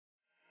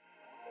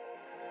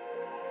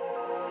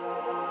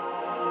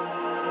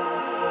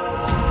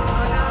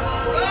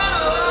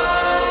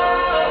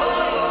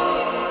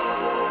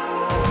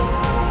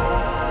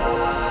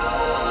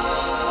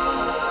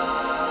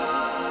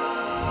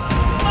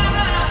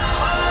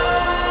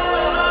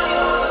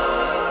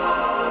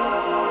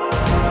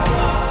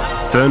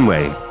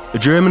Fernweh, a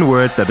German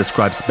word that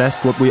describes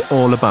best what we're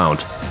all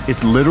about.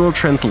 Its literal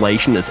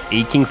translation is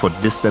aching for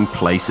distant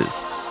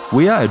places.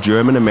 We are a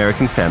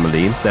German-American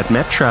family that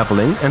met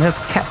traveling and has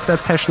kept that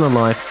passion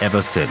alive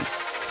ever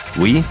since.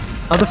 We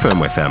are the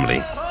Fernweh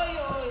family.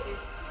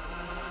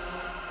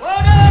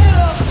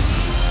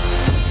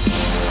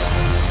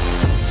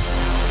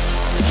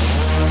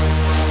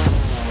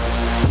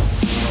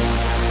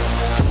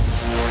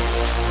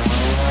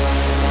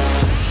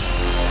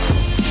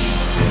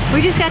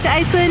 We just got to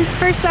Iceland.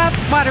 First stop,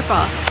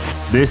 waterfall.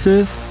 This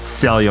is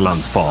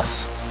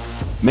Seljalandsfoss.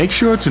 Make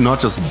sure to not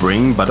just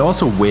bring, but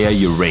also wear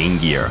your rain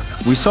gear.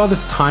 We saw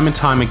this time and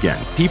time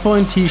again. People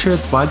in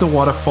t-shirts by the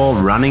waterfall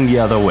running the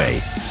other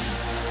way.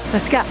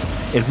 Let's go.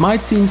 It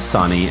might seem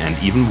sunny and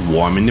even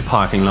warm in the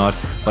parking lot,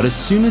 but as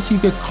soon as you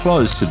get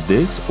close to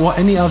this or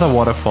any other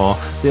waterfall,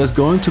 there's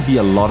going to be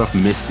a lot of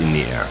mist in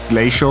the air.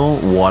 Glacial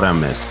water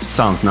mist.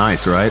 Sounds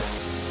nice, right?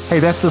 Hey,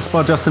 that's the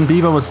spot Justin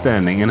Bieber was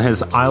standing in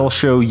his I'll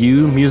Show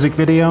You music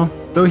video.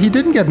 Though he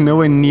didn't get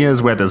nowhere near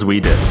as wet as we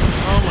did.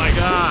 Oh my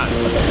god!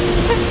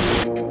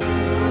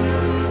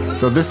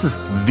 So this is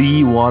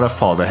the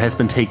waterfall that has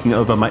been taking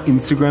over my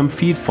Instagram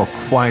feed for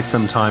quite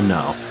some time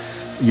now.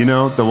 You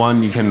know, the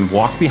one you can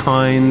walk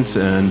behind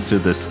and to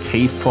this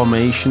cave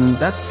formation,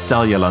 that's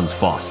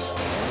Seljalandsfoss.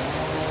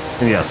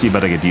 And yes, you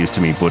better get used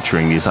to me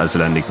butchering these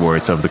Icelandic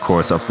words over the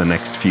course of the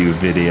next few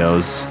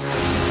videos.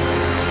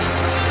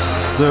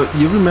 So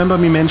you remember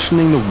me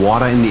mentioning the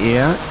water in the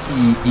air?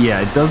 Yeah,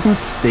 it doesn't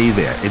stay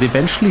there. It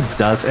eventually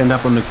does end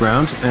up on the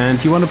ground,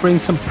 and you want to bring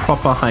some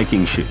proper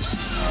hiking shoes.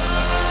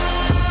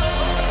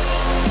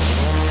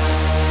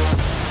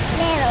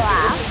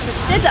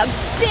 It's a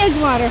big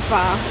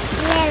waterfall.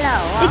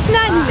 It's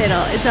not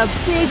little, it's a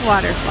big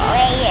waterfall.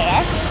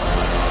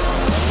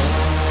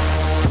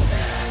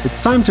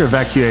 It's time to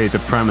evacuate the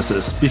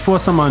premises before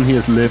someone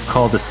hears Liv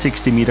call the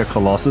 60-meter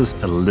Colossus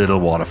a little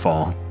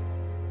waterfall.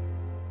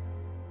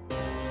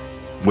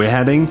 We're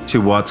heading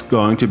to what's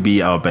going to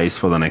be our base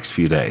for the next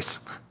few days.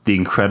 The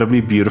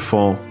incredibly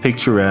beautiful,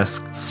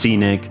 picturesque,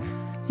 scenic,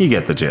 you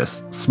get the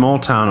gist, small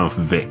town of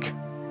Vik.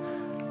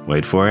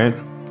 Wait for it.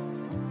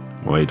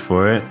 Wait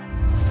for it.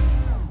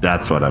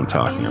 That's what I'm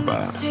talking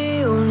about.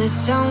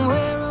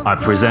 I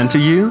present to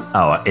you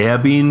our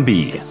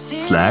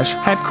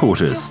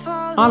Airbnb/headquarters.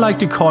 I like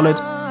to call it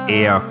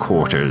Air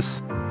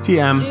Quarters.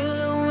 TM.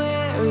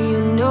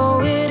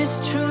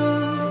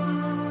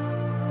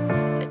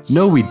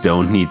 No, we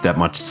don't need that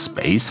much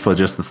space for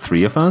just the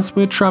three of us.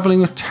 We're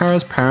traveling with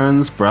Tara's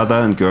parents, brother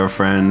and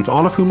girlfriend,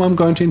 all of whom I'm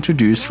going to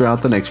introduce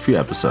throughout the next few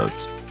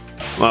episodes.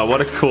 Wow,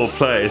 what a cool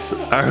place.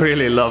 I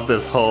really love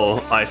this whole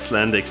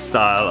Icelandic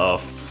style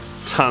of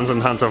tons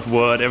and tons of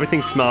wood.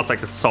 Everything smells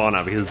like a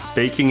sauna because it's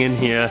baking in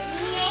here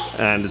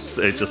and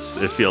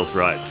it feels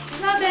right.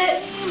 Love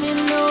it.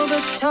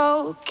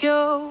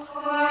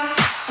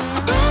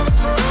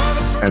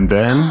 And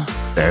then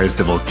there's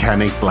the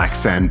volcanic black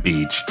sand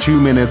beach, 2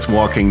 minutes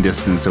walking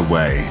distance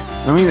away.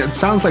 I mean, it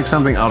sounds like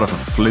something out of a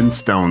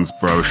Flintstones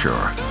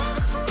brochure.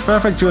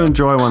 Perfect to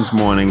enjoy one's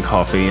morning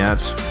coffee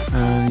at,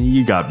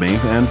 you got me,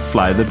 and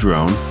fly the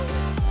drone.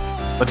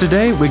 But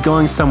today we're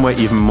going somewhere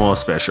even more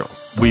special.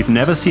 We've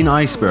never seen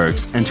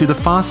icebergs, and to the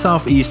far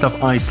southeast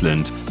of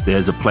Iceland,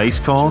 there's a place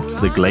called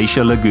the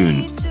Glacier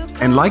Lagoon.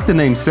 And like the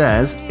name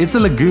says, it's a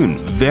lagoon,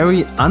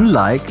 very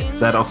unlike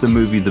that of the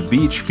movie The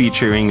Beach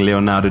featuring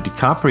Leonardo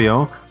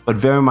DiCaprio, but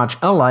very much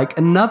unlike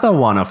another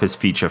one of his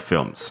feature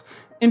films.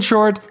 In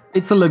short,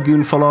 it's a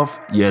lagoon full of,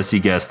 yes you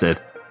guessed it,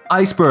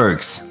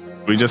 icebergs.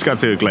 We just got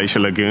to a Glacier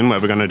Lagoon where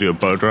we're gonna do a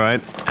boat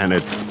ride and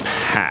it's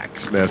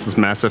packed. There's this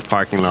massive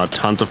parking lot,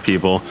 tons of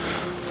people,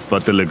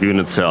 but the lagoon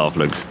itself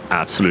looks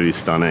absolutely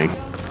stunning.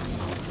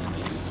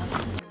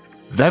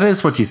 That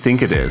is what you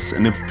think it is,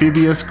 an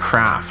amphibious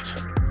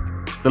craft.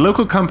 The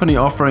local company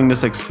offering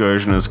this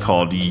excursion is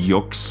called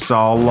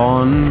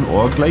Jökulsárlón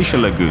or Glacier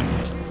Lagoon.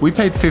 We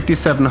paid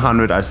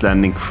 5,700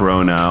 Icelandic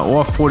krona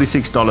or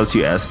 $46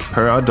 US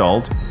per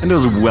adult, and it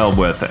was well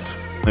worth it.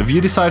 If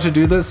you decide to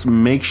do this,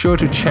 make sure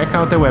to check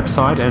out their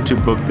website and to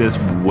book this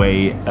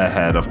way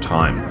ahead of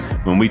time.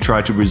 When we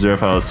tried to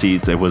reserve our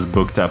seats, it was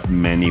booked up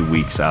many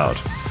weeks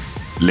out.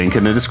 Link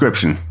in the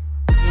description.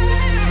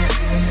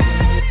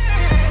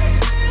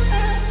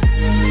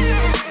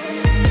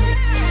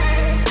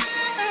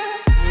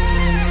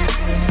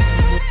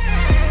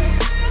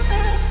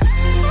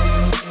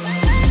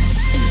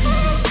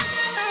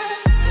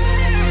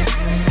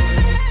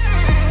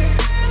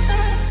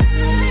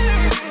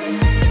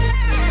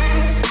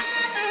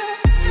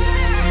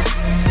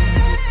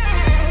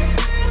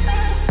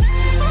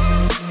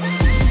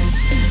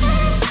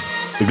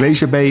 The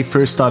glacier bay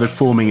first started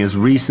forming as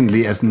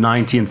recently as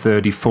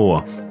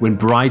 1934, when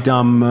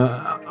Brydam,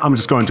 I'm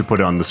just going to put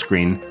it on the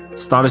screen,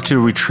 started to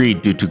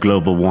retreat due to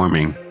global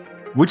warming.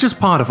 Which is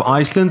part of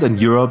Iceland's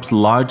and Europe's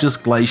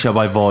largest glacier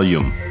by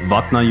volume,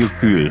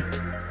 Vatnajökull.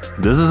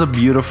 This is a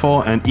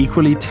beautiful and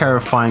equally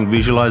terrifying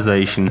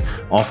visualization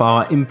of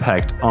our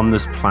impact on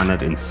this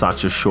planet in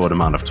such a short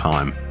amount of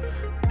time.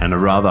 And a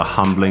rather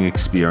humbling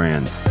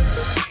experience.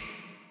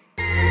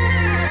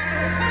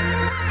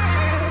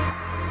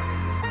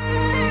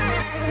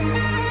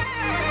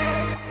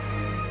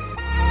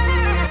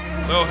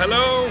 So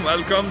hello,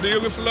 welcome to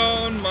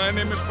Jökulsárlón. My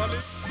name is Polly.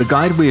 The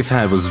guide we've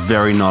had was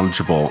very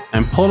knowledgeable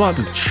and pulled out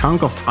a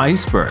chunk of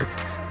iceberg,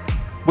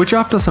 which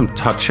after some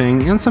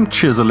touching and some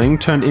chiseling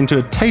turned into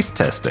a taste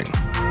testing,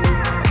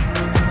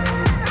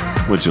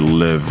 which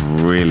Liv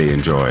really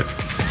enjoyed.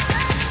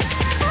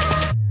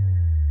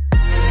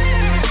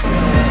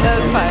 That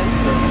was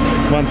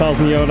fun.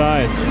 1,000 euro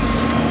ice.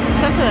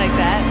 Something like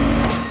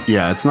that.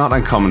 Yeah, it's not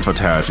uncommon for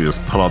Tara to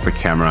just pull out the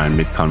camera in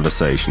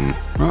mid-conversation.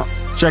 Well,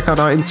 check out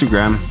our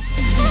Instagram.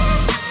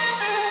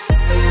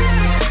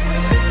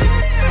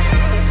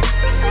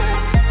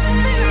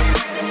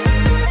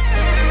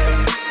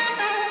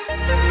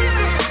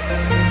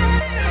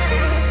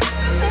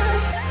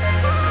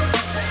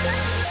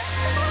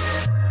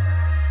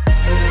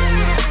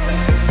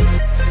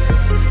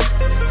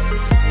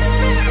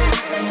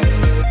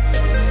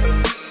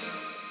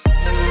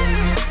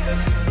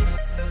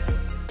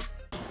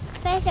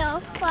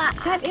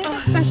 That is a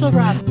special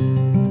rock.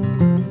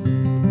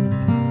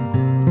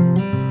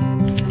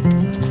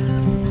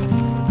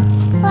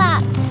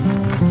 Rock.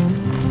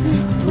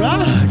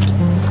 Rock!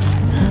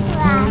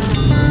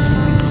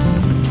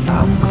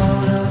 I'm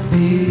gonna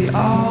be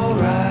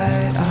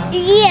alright.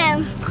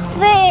 Yeah,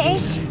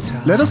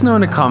 fish. Let us know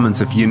in the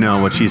comments if you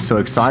know what she's so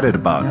excited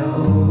about.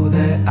 Know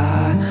that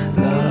I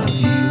love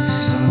you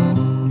so.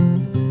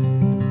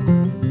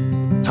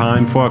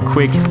 Time for a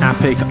quick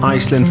epic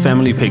Iceland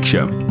family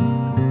picture.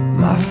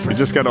 We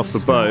just got off the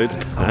boat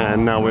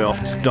and now we're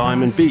off to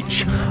Diamond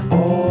Beach.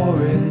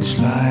 Orange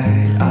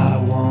light, I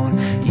want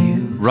you.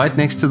 Right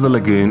next to the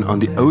lagoon on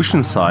the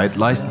ocean side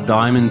lies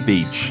Diamond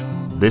Beach.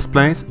 This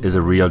place is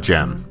a real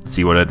gem.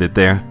 See what I did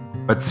there?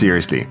 But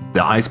seriously,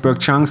 the iceberg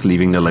chunks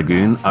leaving the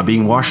lagoon are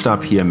being washed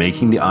up here,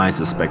 making the ice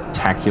a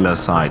spectacular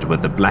sight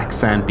with the black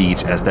sand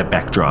beach as their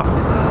backdrop.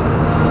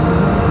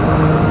 Love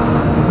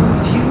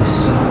you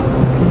so.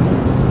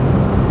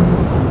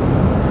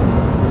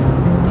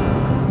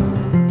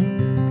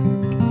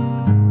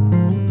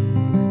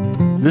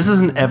 This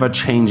is an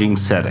ever-changing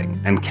setting,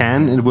 and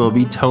it will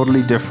be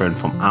totally different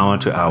from hour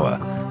to hour.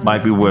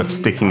 Might be worth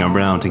sticking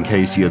around in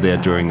case you're there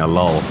during a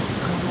lull.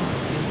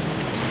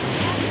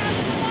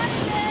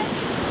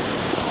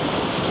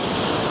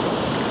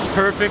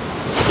 Perfect.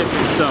 Get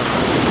your stuff.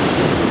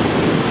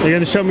 Are you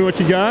gonna show me what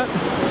you got?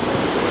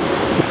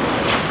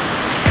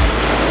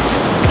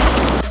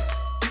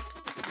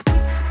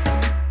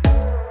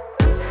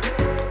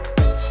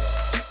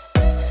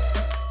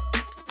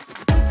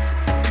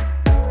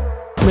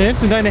 Liv,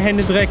 sind deine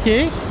Hände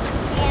dreckig?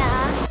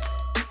 Yeah.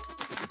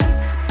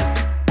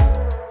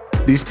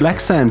 These black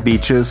sand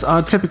beaches are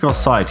a typical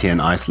sight here in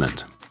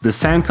Iceland. The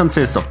sand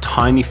consists of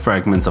tiny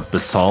fragments of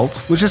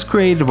basalt, which is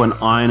created when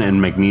iron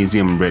and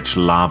magnesium-rich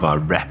lava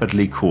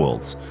rapidly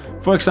cools.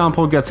 For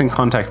example, gets in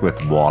contact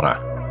with water.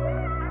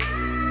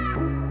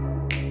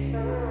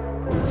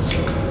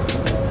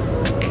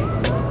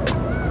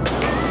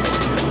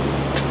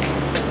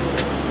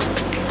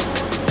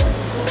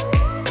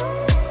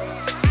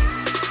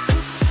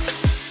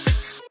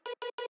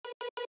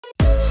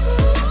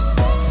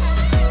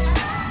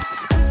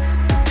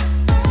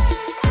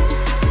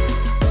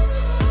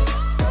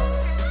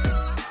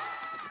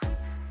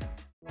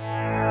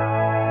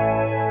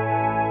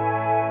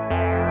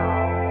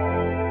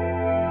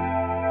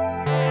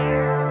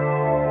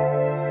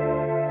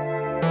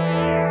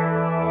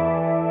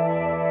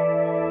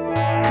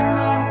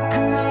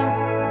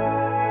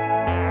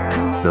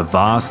 The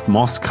vast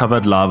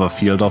moss-covered lava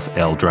field of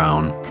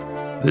Eldhraun.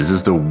 This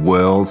is the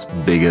world's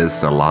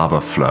biggest lava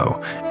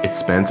flow. It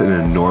spans an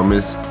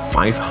enormous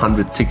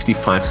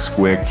 565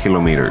 square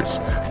kilometers.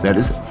 That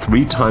is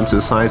 3 times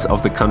the size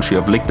of the country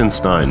of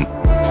Liechtenstein.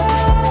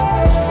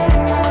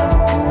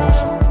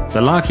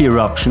 The Laki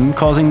eruption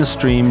causing the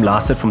stream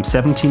lasted from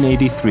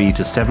 1783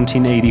 to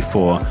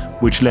 1784,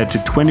 which led to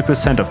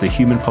 20% of the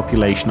human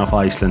population of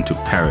Iceland to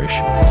perish.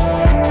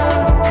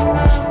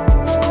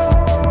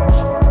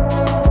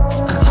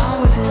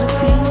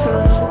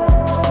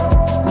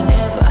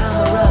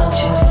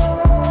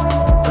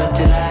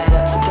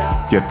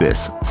 Get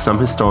this, some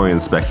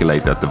historians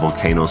speculate that the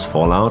volcano's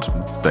fallout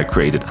that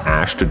created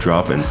ash to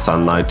drop and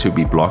sunlight to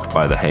be blocked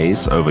by the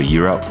haze over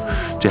Europe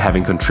to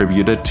having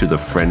contributed to the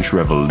French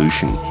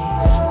Revolution.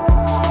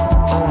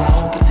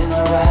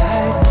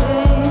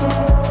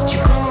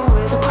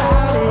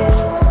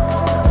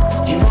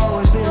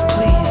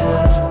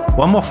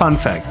 One more fun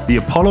fact, the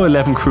Apollo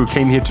 11 crew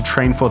came here to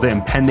train for the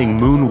impending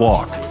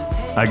moonwalk.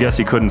 I guess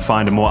you couldn't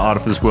find a more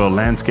out-of-this-world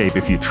landscape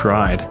if you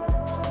tried.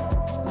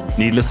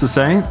 Needless to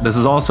say, this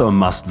is also a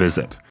must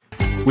visit.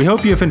 We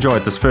hope you have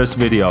enjoyed this first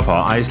video of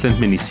our Iceland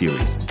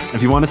mini-series.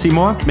 If you want to see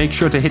more, make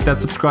sure to hit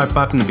that subscribe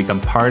button and become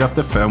part of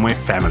the Firmway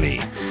family.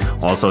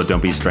 Also,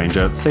 don't be a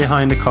stranger, say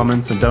hi in the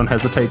comments and don't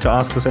hesitate to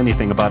ask us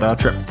anything about our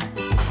trip.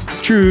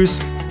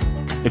 Tschüss!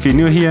 If you're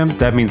new here,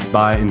 that means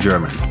bye in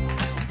German.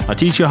 I'll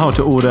teach you how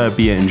to order a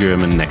beer in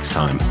German next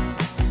time.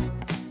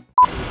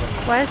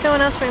 Why is no one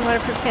else wearing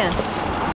waterproof pants?